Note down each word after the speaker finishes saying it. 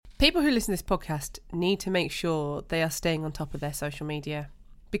People who listen to this podcast need to make sure they are staying on top of their social media.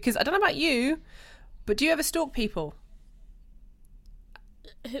 Because I don't know about you, but do you ever stalk people?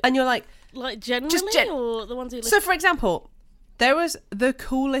 And you're like generally, or the ones who listen? So, for example, there was the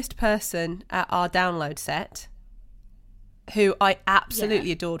coolest person at our download set who I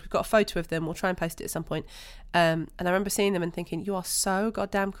absolutely adored. We've got a photo of them. We'll try and post it at some point. And I remember seeing them and thinking, you are so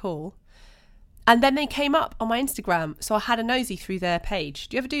goddamn cool. And then they came up on my Instagram, so I had a nosy through their page.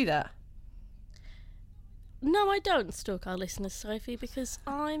 Do you ever do that? No, I don't stalk our listeners, Sophie, because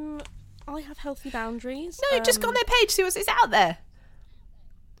I have healthy boundaries. No, just go on their page, see what's out there.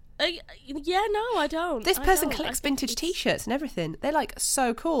 Yeah, no, I don't. This person collects vintage T-shirts and everything. They're like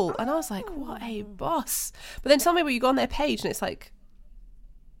so cool, and I was like, what a boss. But then some people, you go on their page and it's like,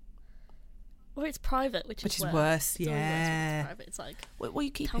 or it's private, which is worse. It's yeah. private. It's like, what are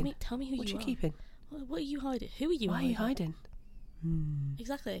you keeping? Tell me who what you are. What are you keeping? What are you hiding? Who are you? Why are you hiding?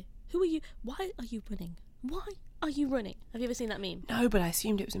 Exactly. Who are you? Why are you running? Why are you running? Have you ever seen that meme? No, but I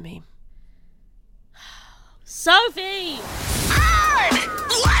assumed it was a meme. Sophie!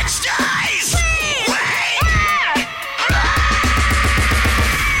 Let's dice!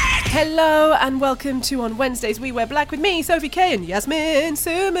 Hello and welcome to On Wednesdays We Wear Black with me, Sophie K, and Yasmin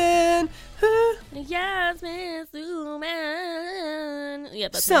Suman. Yasmin Suman. Yeah,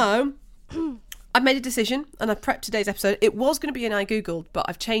 that's so, I've made a decision and I've prepped today's episode. It was going to be an I Googled, but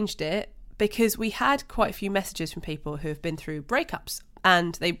I've changed it because we had quite a few messages from people who have been through breakups.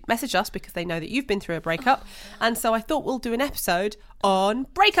 And they messaged us because they know that you've been through a breakup. And so I thought we'll do an episode on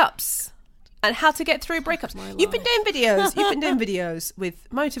breakups and how to get through breakups. You've been doing videos. You've been doing videos with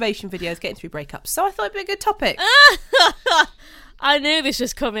motivation videos getting through breakups. So I thought it'd be a good topic. I knew this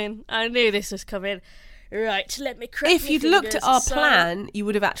was coming. Right, let me crack If you'd looked at our plan, you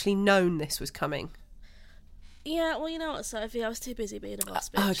would have actually known this was coming. Yeah, well, you know what, Sophie? I was too busy being a boss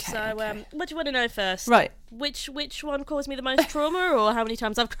bitch. Okay. What do you want to know first? Right. Which one caused me the most trauma, or how many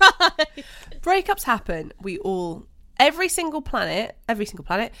times I've cried? Breakups happen. Every single person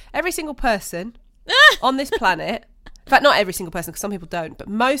on this planet, in fact, not every single person, because some people don't, but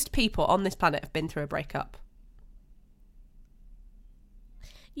most people on this planet have been through a breakup.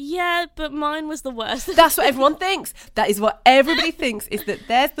 Yeah, but mine was the worst. That's what everyone thinks. That is what everybody thinks, is that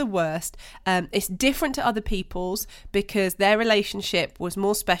theirs the worst. It's different to other people's because their relationship was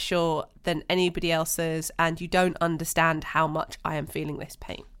more special than anybody else's, and you don't understand how much I am feeling this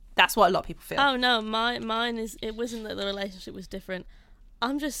pain. That's what a lot of people feel. Oh no, mine is. It wasn't that the relationship was different.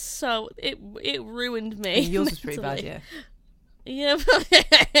 I'm just so it ruined me. And yours was pretty bad, yeah. Yeah.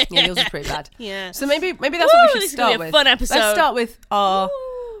 Yeah, yours was pretty bad. Yeah. So maybe that's what we should start with. This is gonna be a fun episode. Let's start with our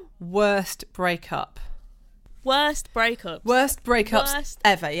worst breakup. Worst breakups. Worst breakups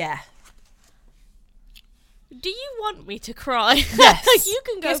ever, yeah. Do you want me to cry? Yes. You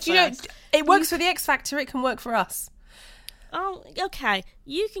can go first. You know, it works for the X Factor, it can work for us. Oh, okay.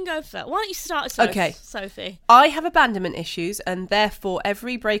 You can go first. Why don't you start, Sophie? I have abandonment issues, and therefore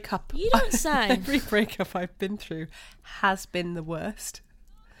every breakup... You don't say. Every breakup I've been through has been the worst.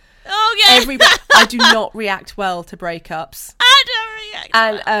 Oh, yeah. I do not react well to breakups. I don't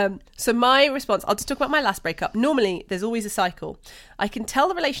react well. So my response, I'll just talk about my last breakup. Normally, there's always a cycle. I can tell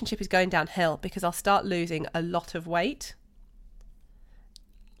the relationship is going downhill because I'll start losing a lot of weight.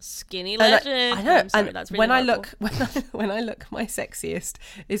 Skinny legend. I know. Sorry, and that's really when helpful. when I look my sexiest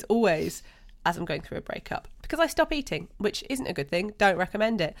is always as I'm going through a breakup because I stop eating, which isn't a good thing. Don't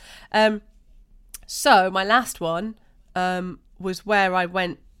recommend it. So my last one was where I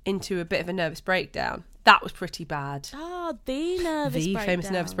went into a bit of a nervous breakdown. That was pretty bad. Oh, the famous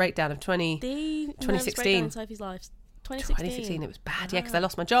nervous breakdown of 2016. Nervous breakdown in Sophie's life. 2016. It was bad, yeah, because I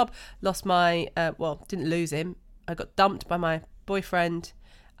lost my job, lost my didn't lose him. I got dumped by my boyfriend.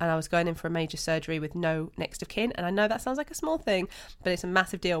 And I was going in for a major surgery with no next of kin. And I know that sounds like a small thing, but it's a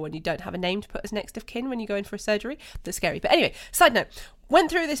massive deal when you don't have a name to put as next of kin when you go in for a surgery. That's scary. But anyway, side note, went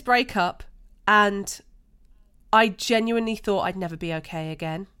through this breakup and I genuinely thought I'd never be okay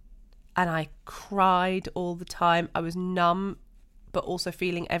again. And I cried all the time. I was numb, but also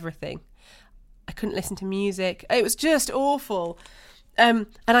feeling everything. I couldn't listen to music. It was just awful. And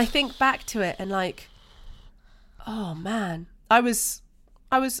I think back to it and like, oh man,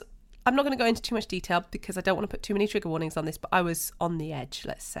 I'm not going to go into too much detail because I don't want to put too many trigger warnings on this, but I was on the edge,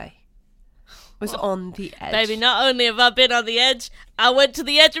 let's say. I was on the edge. Baby, not only have I been on the edge, I went to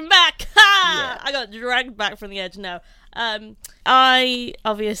the edge and back. Ha! Yeah. I got dragged back from the edge. No. I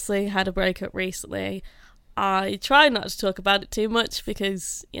obviously had a breakup recently. I try not to talk about it too much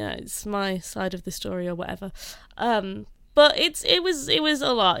because, you know, it's my side of the story or whatever. But it was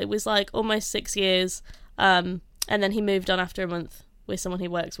a lot. It was like almost 6 years. And then he moved on after a month, with someone he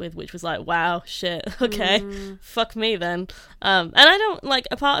works with, which was like, wow, shit, okay, fuck me then. And I don't, like,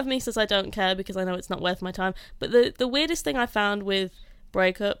 a part of me says I don't care because I know it's not worth my time. But the weirdest thing I found with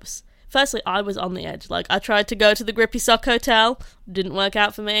breakups, firstly, I was on the edge. Like, I tried to go to the Grippy Sock Hotel, didn't work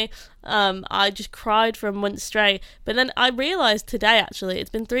out for me. I just cried for a month straight. But then I realised today, actually,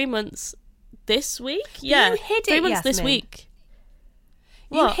 it's been 3 months this week. Yeah, You hid 3 it, months this Yasmin. week.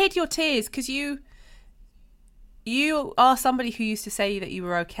 You What? hid your tears because you are somebody who used to say that you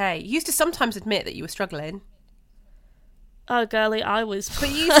were okay. You used to sometimes admit that you were struggling. Oh, girlie, I was. But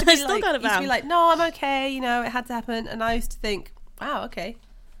you used to be I still like, kind of you used to am. be like, no, I'm okay, you know, it had to happen. And I used to think, wow, okay.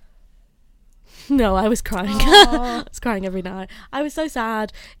 No, I was crying. Aw. I was crying every night. I was so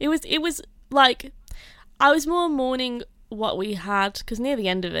sad. It was like, I was more mourning what we had, because near the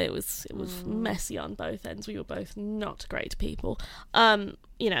end of it was messy on both ends. We were both not great people.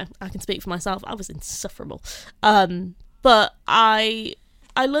 You know, I can speak for myself. I was insufferable. But I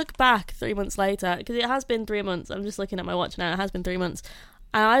look back 3 months later, because it has been 3 months. I'm just looking at my watch now. It has been 3 months.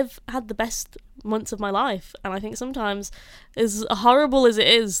 And I've had the best months of my life. And I think sometimes, as horrible as it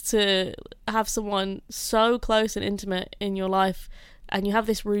is to have someone so close and intimate in your life, and you have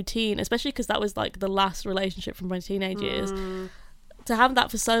this routine, especially because that was like the last relationship from my teenage years, to have that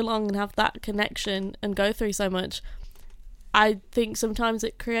for so long and have that connection and go through so much, I think sometimes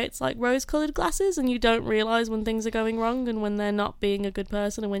it creates like rose-coloured glasses, and you don't realise when things are going wrong and when they're not being a good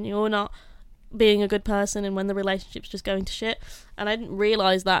person and when you're not being a good person and when the relationship's just going to shit. And I didn't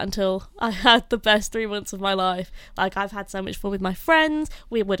realise that until I had the best 3 months of my life. Like, I've had so much fun with my friends,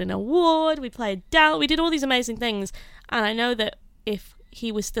 we won an award, we played Doubt, we did all these amazing things, and I know that if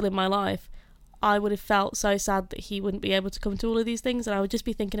he was still in my life, I would have felt so sad that he wouldn't be able to come to all of these things, and I would just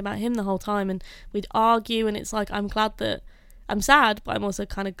be thinking about him the whole time, and we'd argue, and it's like, I'm sad, but I'm also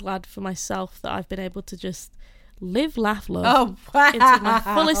kind of glad for myself that I've been able to just live, laugh, love wow. into my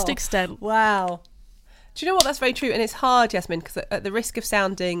fullest extent. Wow. Do you know what? That's very true. And it's hard, Yasmin, because at the risk of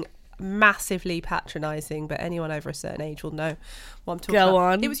sounding massively patronising, but anyone over a certain age will know what I'm talking about. Go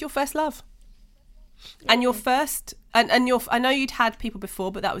on. It was your first love. And your first... And your... I know you'd had people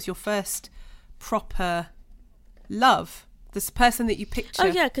before, but that was your first proper love. This person that you picture. Oh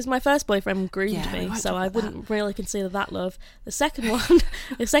yeah, because my first boyfriend groomed Yeah, we me, won't so talk I about wouldn't really consider that love. The second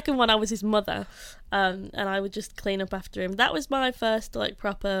one, I was his mother, and I would just clean up after him. That was my first like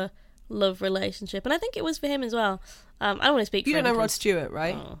proper love relationship, and I think it was for him as well. I don't want to speak. You for don't him know Rod because- Stewart,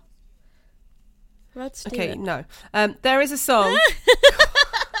 right? Oh. Rod Stewart. Okay, no. There is a song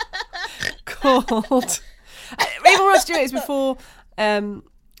called... Even Rod Stewart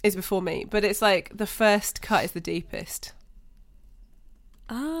is before me, but it's like the first cut is the deepest.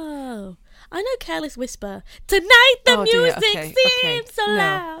 Oh, I know Careless Whisper. Tonight the Oh, dear, music okay, seems okay, so no.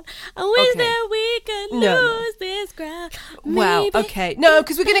 loud. I wish Okay. that we could No. lose this crowd. Wow, Maybe okay. No,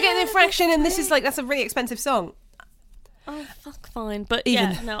 because we're going to get an it's infraction, and this better. is like, that's a really expensive song. Oh, fuck, fine. But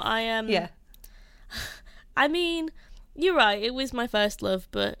Even- yeah, no, I Yeah. I mean, you're right. It was my first love,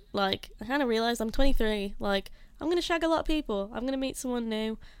 but like, I kind of realised I'm 23. Like, I'm gonna shag a lot of people. I'm gonna meet someone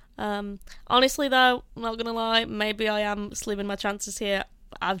new. Honestly, though, I'm not gonna lie. Maybe I am slimming my chances here.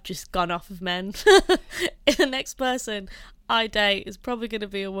 I've just gone off of men. The next person I date is probably gonna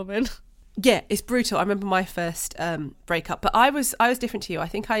be a woman. Yeah, it's brutal. I remember my first breakup, but I was different to you. I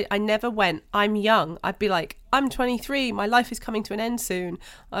think I never went, I'm young. I'd be like, I'm 23, my life is coming to an end soon.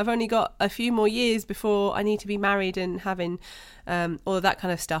 I've only got a few more years before I need to be married and having all of that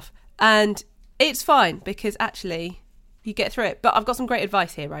kind of stuff. And it's fine because actually you get through it. But I've got some great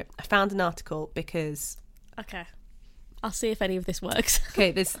advice here, right? I found an article because... Okay, I'll see if any of this works.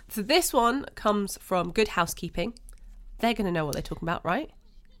 Okay, so this one comes from Good Housekeeping. They're going to know what they're talking about, right?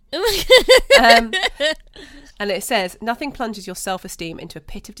 And it says, nothing plunges your self-esteem into a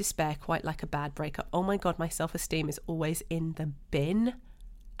pit of despair quite like a bad breakup. Oh my God, my self-esteem is always in the bin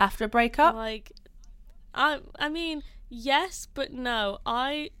after a breakup. Like, I mean, yes, but no.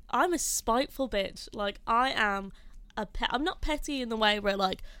 I'm a spiteful bitch. Like, I am I'm not petty in the way where,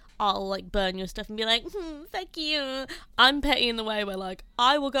 like, I'll, like, burn your stuff and be like, fuck you. I'm petty in the way where, like,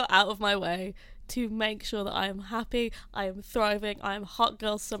 I will go out of my way to make sure that I am happy, I am thriving, I am hot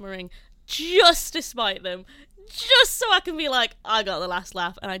girl summering, just to spite them. Just so I can be like, I got the last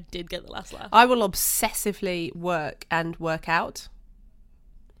laugh, and I did get the last laugh. I will obsessively work and work out.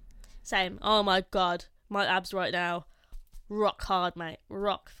 Same. Oh my God. My abs right now. Rock hard, mate.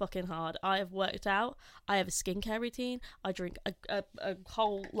 Rock fucking hard. I have worked out. I have a skincare routine. I drink a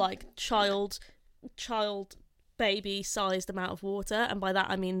whole, like, child baby sized amount of water. And by that,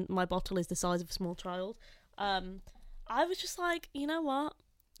 I mean my bottle is the size of a small child. I was just like, you know what?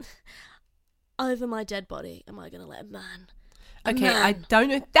 Over my dead body, am I going to let a man Okay, Man. I don't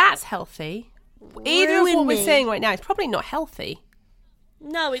know if that's healthy. Either of what Ruin we're me. saying right now is probably not healthy.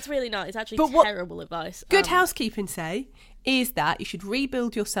 No, it's really not. It's actually But what terrible advice. Good housekeeping say is that you should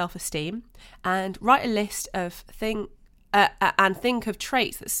rebuild your self-esteem and write a list of and think of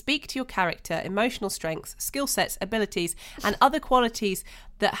traits that speak to your character, emotional strengths, skill sets, abilities, and other qualities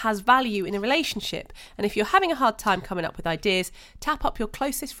that has value in a relationship. And if you're having a hard time coming up with ideas, tap up your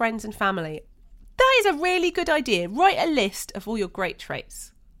closest friends and family. That is a really good idea. Write a list of all your great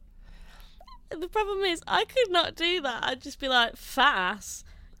traits. The problem is, I could not do that. I'd just be like, fat ass,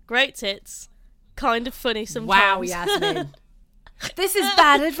 great tits, kind of funny sometimes. Wow, Yasmin. This is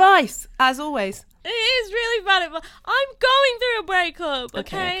bad advice, as always. It is really bad advice. I'm going through a breakup, Okay,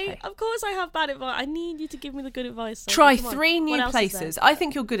 okay? okay. Of course I have bad advice. I need you to give me the good advice. Sophie. Try Come on. 3 What new else is places. there? I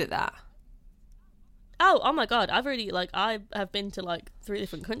think you're good at that. Oh my god! I've already I have been to 3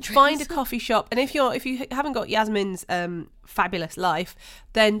 different countries. Find a coffee shop, and if you haven't got Yasmin's fabulous life,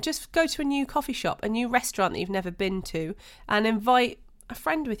 then just go to a new coffee shop, a new restaurant that you've never been to, and invite a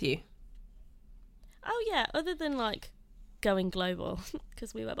friend with you. Oh yeah, other than going global,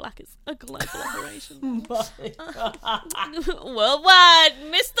 because We Wear Black is a global operation. Worldwide,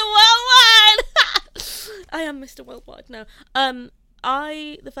 Mr. Worldwide. I am Mr. Worldwide now.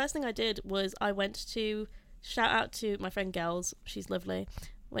 The first thing I did was I went to shout out to my friend Gels. She's lovely.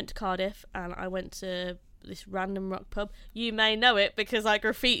 Went to Cardiff and I went to this random rock pub. You may know it because I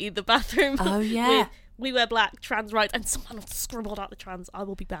graffitied the bathroom. Oh, yeah. With We Wear Black, trans rights, and someone scribbled out the trans. I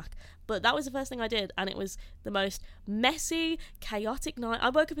will be back. But that was the first thing I did, and it was the most messy, chaotic night. I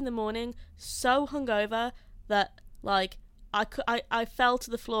woke up in the morning so hungover that I fell to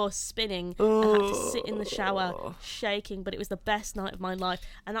the floor spinning and had to sit in the shower shaking, but it was the best night of my life.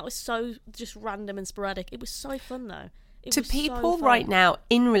 And that was so just random and sporadic. It was so fun though. To people right now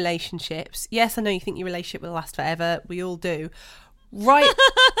in relationships, yes, I know you think your relationship will last forever. We all do. Right.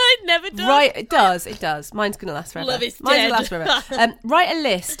 It never does. Right, it does. Mine's going to last forever. Love is Mine's dead. going to last forever. Write a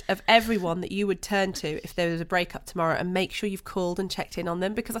list of everyone that you would turn to if there was a breakup tomorrow, and make sure you've called and checked in on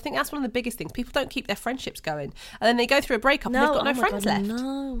them, because I think that's one of the biggest things. People don't keep their friendships going, and then they go through a breakup and they've got no friends left.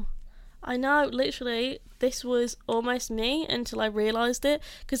 No. I know, literally, this was almost me until I realised it.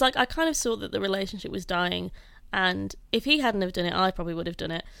 Because I kind of saw that the relationship was dying, and if he hadn't have done it, I probably would have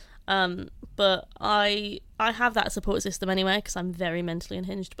done it. But I have that support system anyway, because I'm very mentally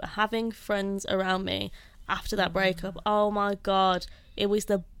unhinged. But having friends around me after that breakup, oh my god, it was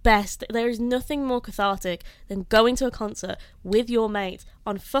the best. There is nothing more cathartic than going to a concert with your mate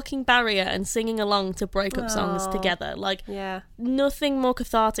on fucking Barrier and singing along to breakup songs together. Yeah. Nothing more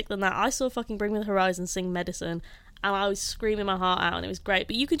cathartic than that. I saw fucking Bring Me the Horizon sing Medicine, and I was screaming my heart out, and it was great.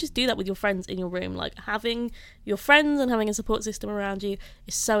 But you can just do that with your friends in your room. Having your friends and having a support system around you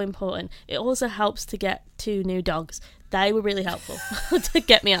is so important. It also helps to get 2 new dogs. They were really helpful to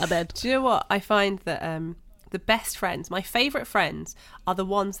get me out of bed. Do you know what? I find that the best friends, my favourite friends, are the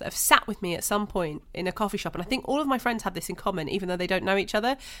ones that have sat with me at some point in a coffee shop. And I think all of my friends have this in common, even though they don't know each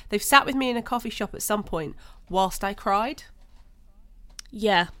other. They've sat with me in a coffee shop at some point whilst I cried.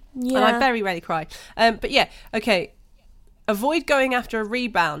 Yeah. And I very rarely cry. But yeah, okay. Avoid going after a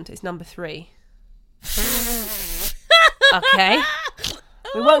rebound is number 3. Okay.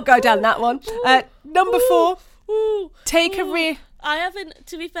 We won't go down that one. Number 4. Take a I haven't,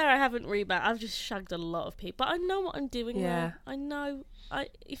 to be fair, I haven't rebound. I've just shagged a lot of people. I know what I'm doing Yeah. now. I know.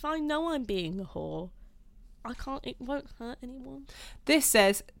 If I know I'm being a whore, it won't hurt anyone. This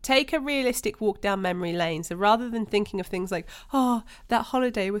says, take a realistic walk down memory lane. So rather than thinking of things like, oh, that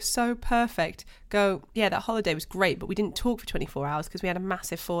holiday was so perfect, go, yeah, that holiday was great, but we didn't talk for 24 hours because we had a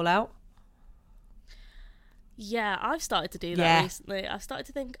massive fallout. Yeah, I've started to do that recently. I've started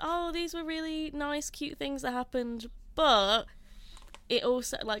to think, oh, these were really nice, cute things that happened, but it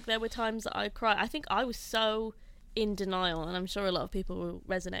also, there were times that I cried. I think I was so in denial, and I'm sure a lot of people will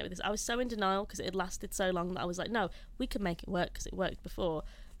resonate with this. I was so in denial because it had lasted so long that I was like, no, we can make it work because it worked before,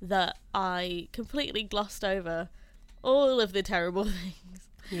 that I completely glossed over all of the terrible things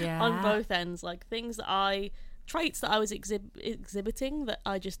on both ends, traits that I was exhibiting that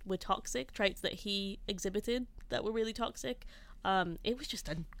I just were toxic, traits that he exhibited that were really toxic. It was just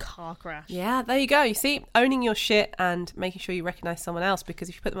a car crash. Yeah, there you go. You see, owning your shit and making sure you recognise someone else, because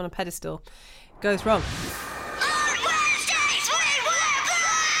if you put them on a pedestal, it goes wrong.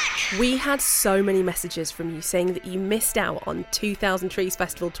 We had so many messages from you saying that you missed out on 2000 Trees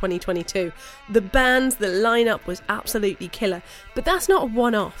Festival 2022. The bands, the lineup was absolutely killer. But that's not a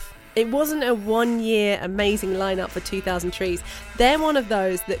one-off. It wasn't a one-year amazing lineup for 2000 Trees. They're one of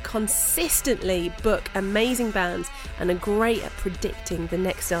those that consistently book amazing bands and are great at predicting the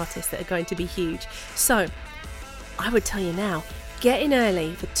next artists that are going to be huge. So, I would tell you now, get in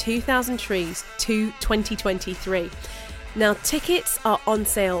early for 2,000 Trees to 2023. Now, tickets are on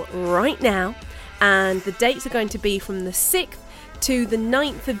sale right now, and the dates are going to be from the 6th to the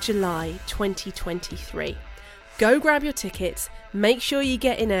 9th of July 2023. Go grab your tickets, make sure you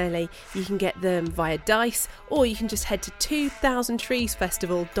get in early. You can get them via Dice, or you can just head to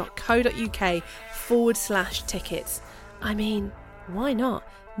 2000treesfestival.co.uk/tickets. I mean, why not?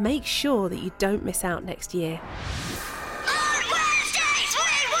 Make sure that you don't miss out next year.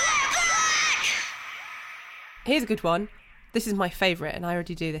 Here's a good one. This is my favourite, and I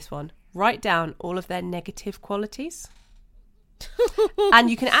already do this one. Write down all of their negative qualities. And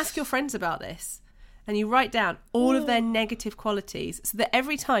you can ask your friends about this. And you write down all of their negative qualities so that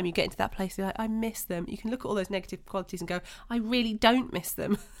every time you get into that place, you're like, I miss them. You can look at all those negative qualities and go, I really don't miss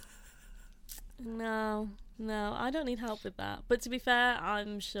them. No, I don't need help with that. But to be fair,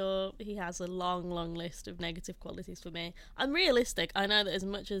 I'm sure he has a long, long list of negative qualities for me. I'm realistic. I know that as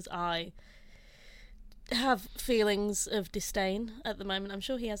much as I have feelings of disdain at the moment, I'm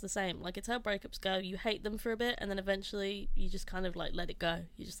sure he has the same. Like, it's how breakups go. You hate them for a bit, and then eventually you just kind of like let it go.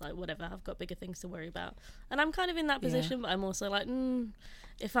 You're just like, whatever, I've got bigger things to worry about. And I'm kind of in that position, but I'm also like,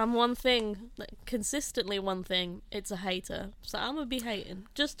 if I'm one thing, like, consistently one thing, it's a hater. So I'm gonna be hating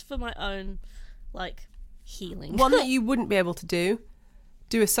just for my own, like, healing. One that you wouldn't be able to do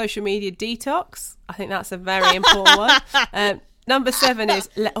a social media detox. I think that's a very important one. Number 7 is,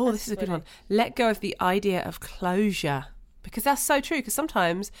 this is a good one. Let go of the idea of closure. Because that's so true. Because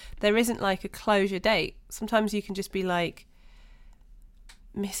sometimes there isn't like a closure date. Sometimes you can just be like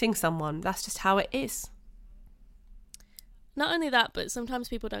missing someone. That's just how it is. Not only that, but sometimes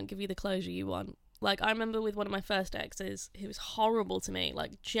people don't give you the closure you want. Like, I remember with one of my first exes, he was horrible to me.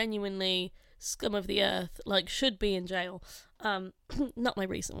 Like, genuinely scum of the earth. Like, should be in jail. Not my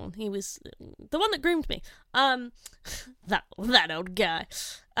recent one. He was the one that groomed me. That old guy.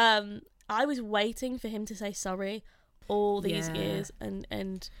 I was waiting for him to say sorry all these years,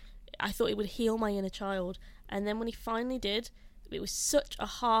 and I thought it would heal my inner child. And then when he finally did, it was such a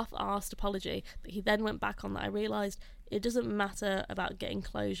half-arsed apology that he then went back on that. I realised it doesn't matter about getting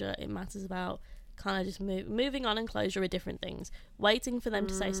closure. It matters about kind of just moving on, and closure are different things. Waiting for them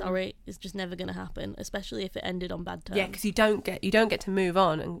to say sorry is just never going to happen, especially if it ended on bad terms. Yeah, because you don't get to move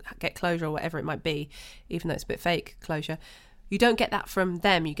on and get closure or whatever it might be, even though it's a bit fake closure. You don't get that from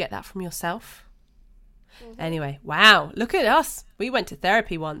them. You get that from yourself. Anyway, wow, look at us. We went to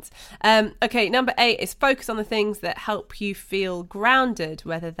therapy once. Okay, number 8 is focus on the things that help you feel grounded,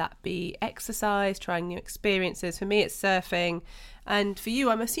 whether that be exercise, trying new experiences. For me, it's surfing. And for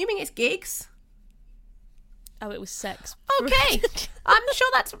you, I'm assuming it's gigs. Oh, it was sex. Okay. I'm sure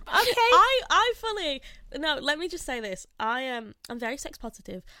that's okay. I fully... No, let me just say this. I'm very sex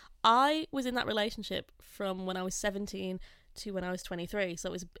positive. I was in that relationship from when I was 17 to when I was 23. So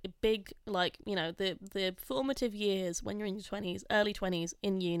it was a big, like, you know, the formative years when you're in your 20s, early 20s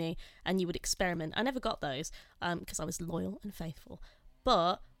in uni, and you would experiment. I never got those because I was loyal and faithful.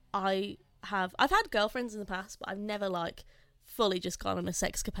 But I've had girlfriends in the past, but I've never, like, fully just gone on a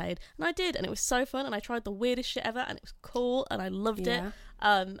sexcapade, and I did, and it was so fun, and I tried the weirdest shit ever, and it was cool, and I loved it.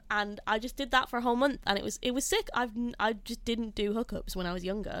 And I just did that for a whole month, and it was sick. I just didn't do hookups when I was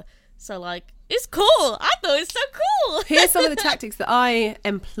younger, so, like, it's cool. I thought it was so cool. Here's some of the tactics that I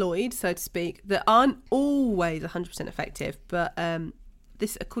employed, so to speak, that aren't always 100% effective, but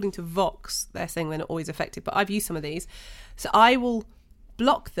this, according to Vox, they're saying they're not always effective, but I've used some of these. So I will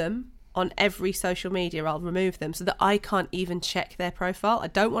block them on every social media. I'll remove them so that I can't even check their profile. I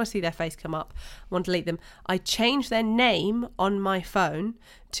don't want to see their face come up. I want to delete them. I change their name on my phone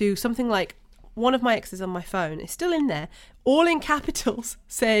to something like, one of my exes on my phone is still in there, all in capitals,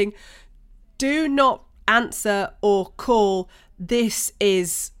 saying, do not answer or call. This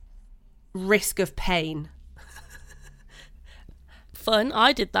is risk of pain. Fun.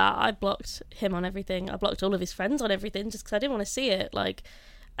 I did that. I blocked him on everything. I blocked all of his friends on everything just because I didn't want to see it. Like,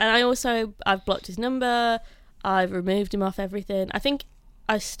 and I've blocked his number. I've removed him off everything. I think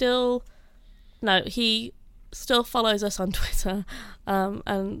he still follows us on Twitter,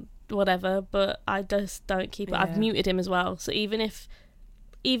 and whatever, but I just don't keep it. I've muted him as well. So even if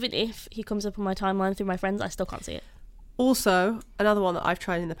he comes up on my timeline through my friends, I still can't see it. Also, another one that I've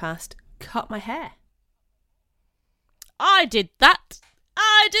tried in the past, cut my hair. I did that.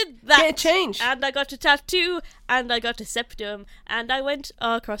 Get a change. And I got a tattoo, and I got a septum, and I went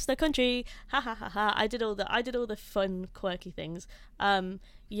across the country. Ha ha ha ha. I did all the fun, quirky things.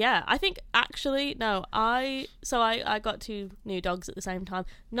 yeah, I think actually no. I got 2 new dogs at the same time,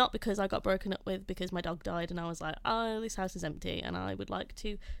 not because I got broken up with, because my dog died and I was like, oh, this house is empty and I would like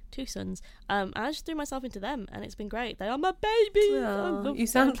two sons. And I just threw myself into them and it's been great. They are my babies. Oh, you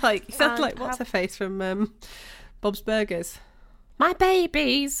sound like what's her face from Bob's Burgers. My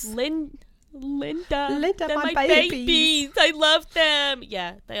babies. Linda, they're my babies. I love them.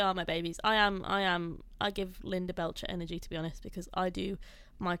 Yeah, they are my babies. I give Linda Belcher energy, to be honest, because I do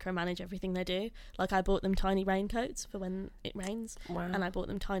micromanage everything they do. Like, I bought them tiny raincoats for when it rains. Wow. And I bought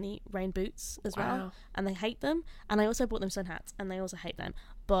them tiny rain boots as Wow. well, and they hate them. And I also bought them sun hats, and they also hate them.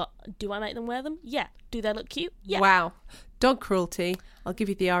 But do I make them wear them? Yeah. Do they look cute? Yeah. Wow. Dog cruelty. I'll give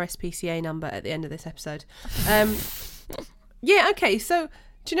you the RSPCA number at the end of this episode. Yeah, okay, so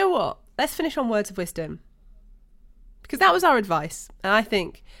do you know what? Let's finish on words of wisdom, because that was our advice, and I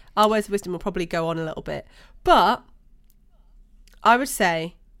think our words of wisdom will probably go on a little bit. But I would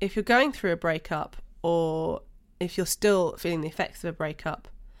say, if you're going through a breakup, or if you're still feeling the effects of a breakup,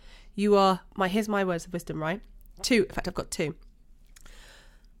 here's my words of wisdom, right? 2, in fact, I've got 2.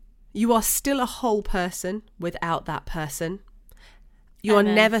 You are still a whole person without that person. You are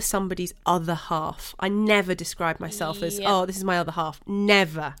never somebody's other half. I never describe myself as, oh, this is my other half.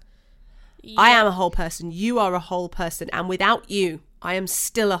 Never. Yeah. I am a whole person. You are a whole person. And without you, I am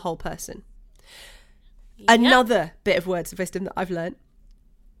still a whole person. Yep. Another bit of words of wisdom that I've learned.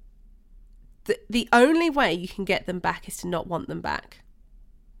 The only way you can get them back is to not want them back.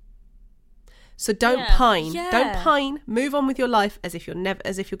 So don't pine. Yeah. Don't pine. Move on with your life as if you're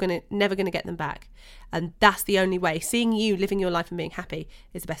never gonna get them back. And that's the only way. Seeing you living your life and being happy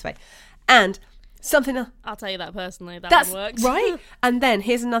is the best way. And something else. I'll tell you that personally. That works. Right. And then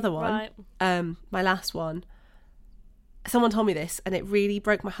here's another one. Right. My last one. Someone told me this and it really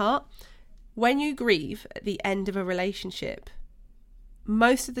broke my heart. When you grieve at the end of a relationship,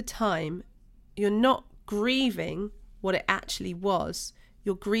 most of the time you're not grieving what it actually was.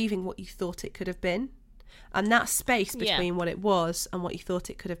 You're grieving what you thought it could have been. And that space between what it was and what you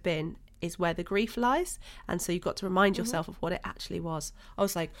thought it could have been is where the grief lies. And so you've got to remind yourself of what it actually was. I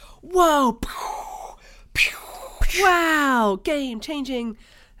was like, whoa, wow, game-changing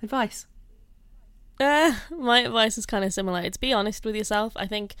advice. My advice is kind of similar. It's be honest with yourself. I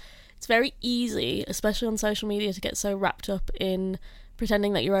think it's very easy, especially on social media, to get so wrapped up in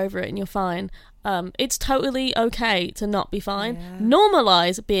pretending that you're over it and you're fine. It's totally okay to not be fine. Yeah.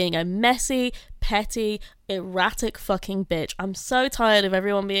 Normalise being a messy, petty, erratic fucking bitch. I'm so tired of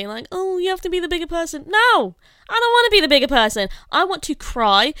everyone being like, oh, you have to be the bigger person. No! I don't want to be the bigger person. I want to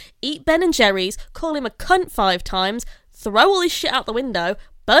cry, eat Ben and Jerry's, call him a cunt 5 times, throw all his shit out the window,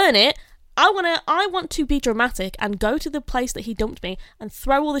 burn it. I want to be dramatic and go to the place that he dumped me and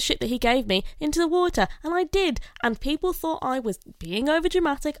throw all the shit that he gave me into the water. And I did. And people thought I was being over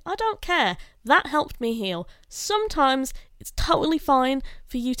dramatic. I don't care. That helped me heal. Sometimes it's totally fine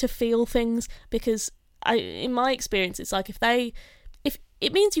for you to feel things, because in my experience, it's like if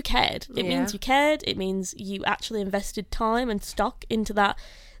it means you cared. It means you cared. It means you actually invested time and stock into that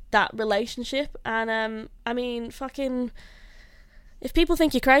relationship. And I mean, fucking, if people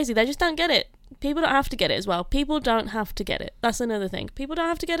think you're crazy, they just don't get it. People don't have to get it as well. People don't have to get it. That's another thing. People don't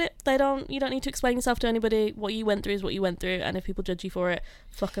have to get it. You don't need to explain yourself to anybody. What you went through is what you went through, and if people judge you for it,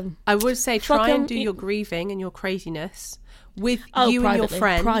 fuck them. I would say try and do your grieving and your craziness with you and your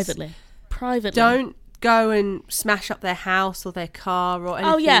friends. Privately. Don't go and smash up their house or their car or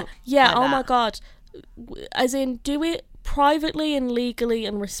anything. Oh yeah. Like oh my god. As in, do it privately and legally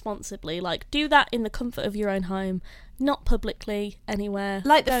and responsibly. Like, do that in the comfort of your own home. Not publicly anywhere.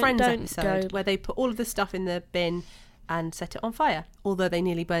 Like the Friends episode where they put all of the stuff in the bin and set it on fire, although they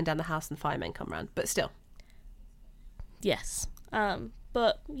nearly burned down the house and firemen come round, but still. Yes.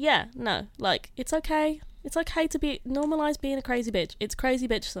 But yeah, no, like, it's okay. It's okay to normalise being a crazy bitch. It's crazy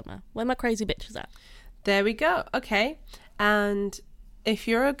bitch summer. Where my crazy bitches at? There we go. Okay. And if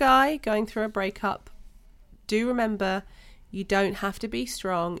you're a guy going through a breakup, do remember you don't have to be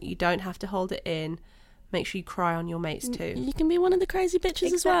strong. You don't have to hold it in. Make sure you cry on your mates too. You can be one of the crazy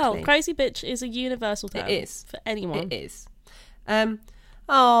bitches as well. Crazy bitch is a universal term. It is. For anyone. It is.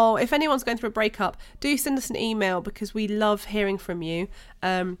 If anyone's going through a breakup, do send us an email because we love hearing from you.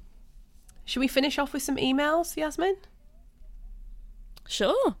 Should we finish off with some emails, Yasmin?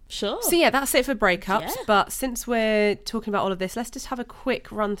 Sure. So yeah, that's it for breakups. Yeah. But since we're talking about all of this, let's just have a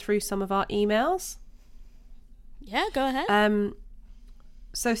quick run through some of our emails. Yeah, go ahead.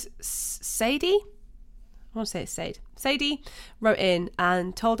 So Sadie, I want to say it's Sade. Sadie wrote in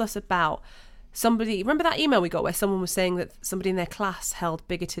and told us about somebody. Remember that email we got where someone was saying that somebody in their class held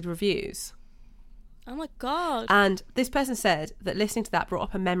bigoted reviews? Oh my God. And this person said that listening to that brought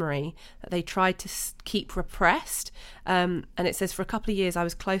up a memory that they tried to keep repressed. And it says, for a couple of years, I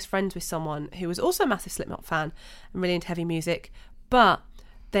was close friends with someone who was also a massive Slipknot fan and really into heavy music, but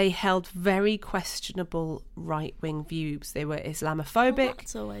they held very questionable right-wing views. They were Islamophobic,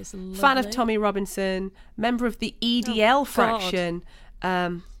 That's always lovely. fan of Tommy Robinson, member of the EDL faction.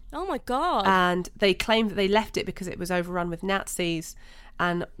 Oh my God. And they claimed that they left it because it was overrun with Nazis.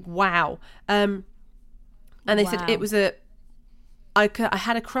 And wow. And they said it was I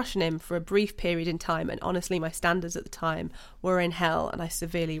had a crush on him for a brief period in time, and honestly, my standards at the time were in hell, and I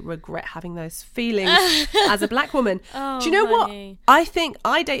severely regret having those feelings as a black woman. Oh, do you know honey. what? I think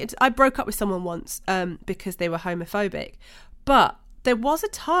I broke up with someone once because they were homophobic, but there was a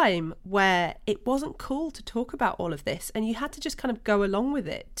time where it wasn't cool to talk about all of this, and you had to just kind of go along with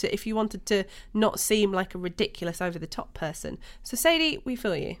it if you wanted to not seem like a ridiculous, over-the-top person. So, Sadie, we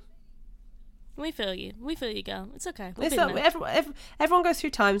feel you. We feel you. We feel you, girl. It's okay. We've It's been not, there. everyone goes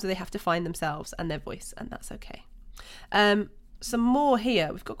through times where they have to find themselves and their voice, and that's okay. Some more here.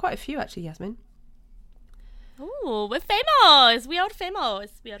 We've got quite a few, actually, Yasmin. Ooh, we're famous. We are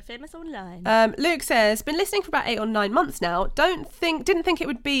famous. We are famous online. Luke says, been listening for about 8 or 9 months now. Didn't think it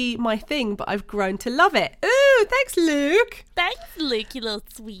would be my thing, but I've grown to love it. Ooh, thanks, Luke. Thanks, Luke, you little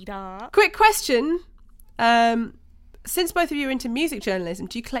sweetheart. Quick question. Since both of you are into music journalism,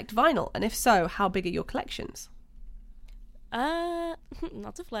 do you collect vinyl? And if so, how big are your collections? Not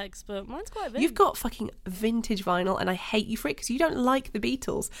to flex, but mine's quite big. You've got fucking vintage vinyl, and I hate you for it because you don't like the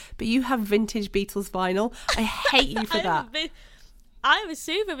Beatles, but you have vintage Beatles vinyl. I hate you for that. I have a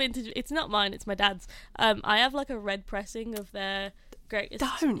super vintage. It's not mine. It's my dad's. I have like a red pressing of their greatest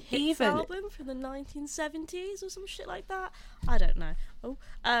hits album from the 1970s or some shit like that. I don't know.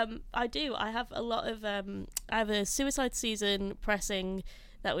 I do. I have a lot of. I have a Suicide Season pressing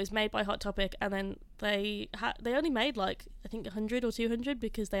that was made by Hot Topic, and then they only made like I think 100 or 200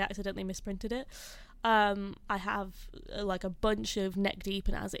 because they accidentally misprinted it. I have like a bunch of Neck Deep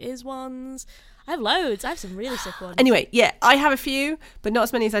and As It Is ones. I have loads. I have some really sick ones. Anyway, yeah, I have a few, but not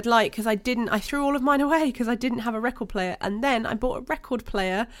as many as I'd like because I threw all of mine away because I didn't have a record player, and then I bought a record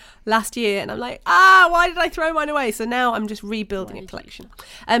player last year, and I'm like, why did I throw mine away? So now I'm just rebuilding a collection.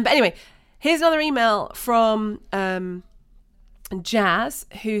 But anyway, here's another email from Jazz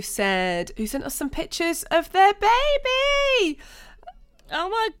who sent us some pictures of their baby. Oh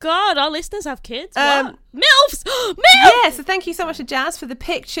my God, our listeners have kids? What? MILFs! MILFs! Yeah, so thank you so much to Jazz for the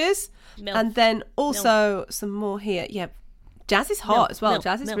pictures. MILF. And then also some more here. Yeah, Jazz is hot as well.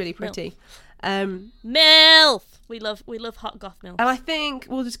 Jazz is really pretty. MILF! We love hot goth MILF. And I think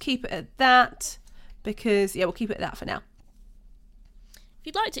we'll just keep it at that because, we'll keep it at that for now. If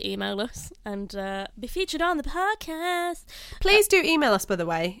you'd like to email us and be featured on the podcast, please do email us, by the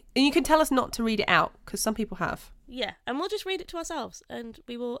way. And you can tell us not to read it out because some people have. Yeah, and we'll just read it to ourselves and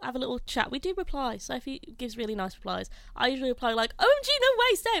we will have a little chat. We do reply. Sophie gives really nice replies. I usually reply like, OMG, no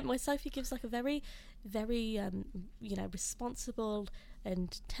way, same. Where Sophie gives like a very, very, responsible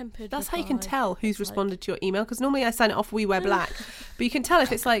and tempered That's reply. how you can tell who's responded to your email, because normally I sign it off We Wear Black. But you can tell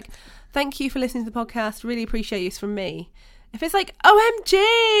if it's like, thank you for listening to the podcast, really appreciate you, it's from me. If it's like,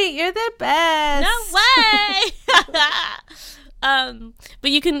 OMG, you're the best. No way!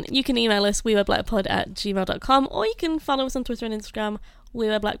 But you can email us, wewereblackpod@gmail.com, or you can follow us on Twitter and Instagram,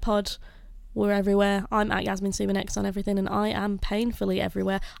 wewereblackpod. We're everywhere. I'm at Yasmin Sumanex on everything, and I am painfully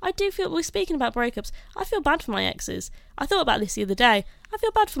everywhere. I do feel, we're speaking about breakups, I feel bad for my exes. I thought about this the other day. I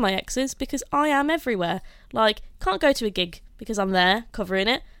feel bad for my exes because I am everywhere. Like, can't go to a gig because I'm there covering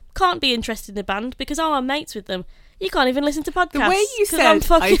it. Can't be interested in a band because I'm mates with them. You can't even listen to podcasts. The way you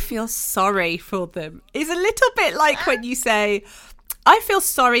said, I feel sorry for them, is a little bit like when you say, I feel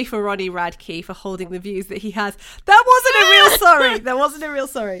sorry for Ronnie Radke for holding the views that he has. That wasn't a real sorry. That wasn't a real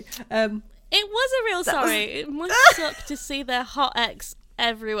sorry. It was a real sorry. It must suck to see their hot ex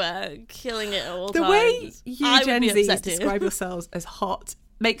everywhere, killing it all the times. Way you Gen Zs too. describe yourselves as hot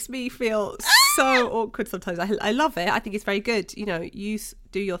makes me feel so awkward sometimes. I love it. I think it's very good. You know,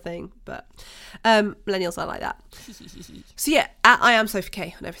 do your thing, but millennials aren't like that. So yeah, I am Sophie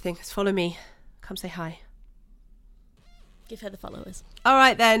K on everything. Just follow me. Come say hi. Give her the followers. All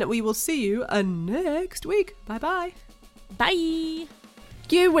right then, we will see you next week. Bye-bye. Bye.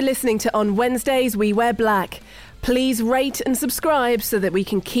 You were listening to On Wednesdays We Wear Black. Please rate and subscribe so that we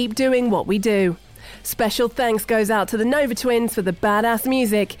can keep doing what we do. Special thanks goes out to the Nova Twins for the badass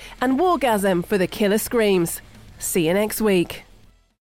music and Wargasm for the killer screams. See you next week.